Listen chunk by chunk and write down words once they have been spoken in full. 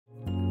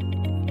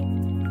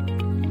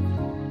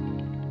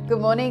Good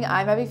morning,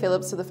 I'm Abby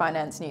Phillips for the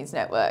Finance News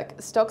Network.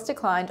 Stocks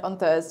declined on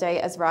Thursday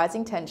as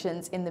rising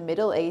tensions in the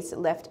Middle East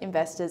left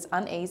investors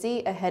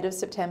uneasy ahead of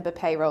September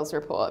payrolls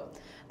report.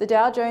 The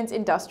Dow Jones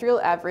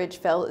Industrial Average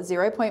fell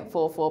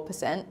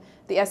 0.44%,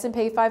 the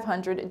S&P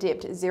 500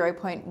 dipped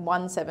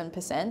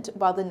 0.17%,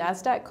 while the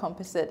Nasdaq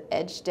Composite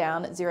edged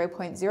down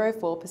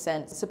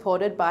 0.04%,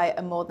 supported by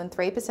a more than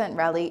 3%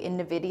 rally in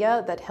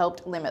Nvidia that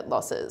helped limit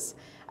losses.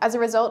 As a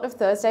result of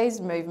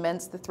Thursday's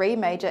movements, the three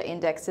major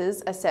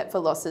indexes are set for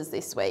losses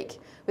this week,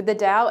 with the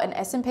Dow and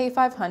S&P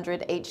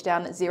 500 each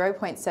down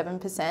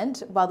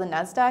 0.7%, while the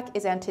Nasdaq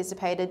is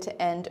anticipated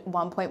to end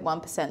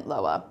 1.1%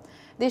 lower.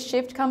 This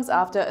shift comes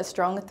after a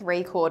strong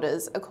 3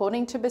 quarters.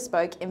 According to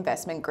Bespoke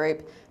Investment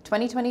Group,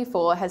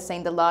 2024 has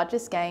seen the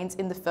largest gains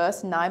in the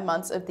first 9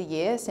 months of the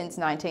year since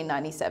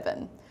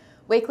 1997.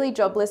 Weekly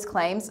jobless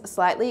claims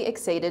slightly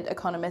exceeded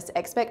economists'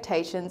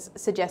 expectations,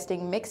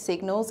 suggesting mixed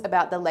signals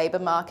about the labour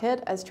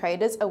market as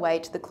traders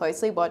await the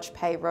closely watched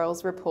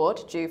payrolls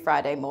report due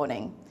Friday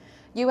morning.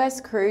 US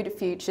crude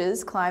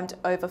futures climbed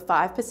over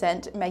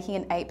 5%, making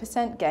an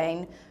 8%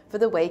 gain for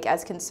the week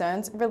as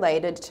concerns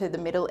related to the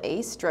Middle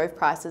East drove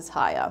prices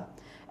higher.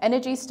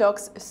 Energy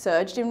stocks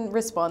surged in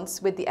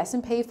response, with the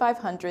S&P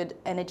 500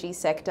 energy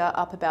sector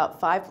up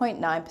about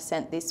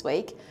 5.9% this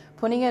week,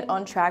 putting it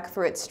on track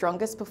for its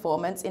strongest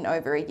performance in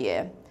over a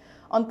year.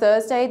 On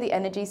Thursday, the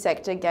energy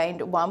sector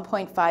gained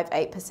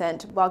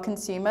 1.58%, while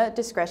consumer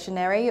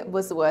discretionary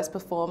was the worst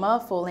performer,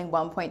 falling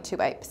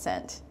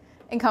 1.28%.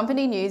 In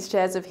company news,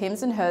 shares of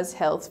Hims & Hers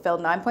Health fell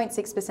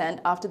 9.6%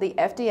 after the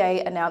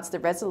FDA announced the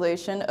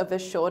resolution of a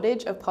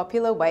shortage of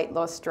popular weight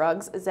loss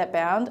drugs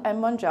Zepbound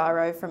and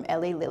Mounjaro from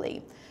Eli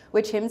Lilly,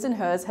 which Hims &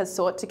 Hers has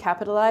sought to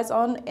capitalize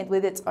on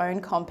with its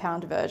own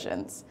compound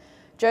versions.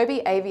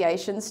 Joby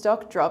Aviation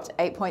stock dropped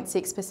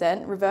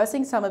 8.6%,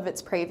 reversing some of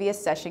its previous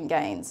session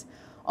gains.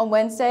 On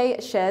Wednesday,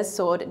 shares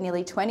soared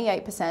nearly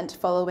 28%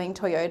 following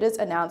Toyota's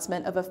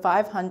announcement of a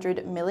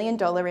 $500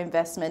 million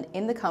investment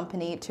in the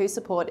company to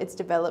support its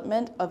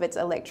development of its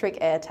electric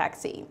air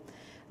taxi.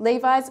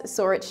 Levi's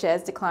saw its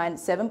shares decline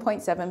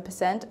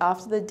 7.7%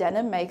 after the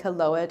denim maker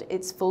lowered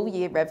its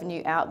full-year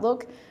revenue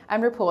outlook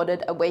and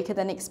reported a weaker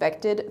than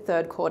expected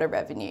third-quarter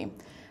revenue.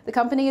 The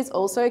company is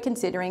also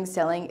considering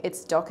selling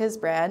its Dockers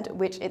brand,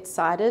 which it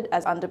cited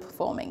as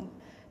underperforming.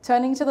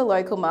 Turning to the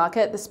local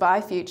market, the SPY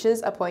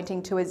futures are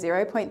pointing to a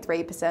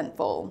 0.3%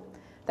 fall.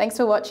 Thanks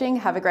for watching.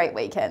 Have a great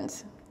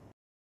weekend.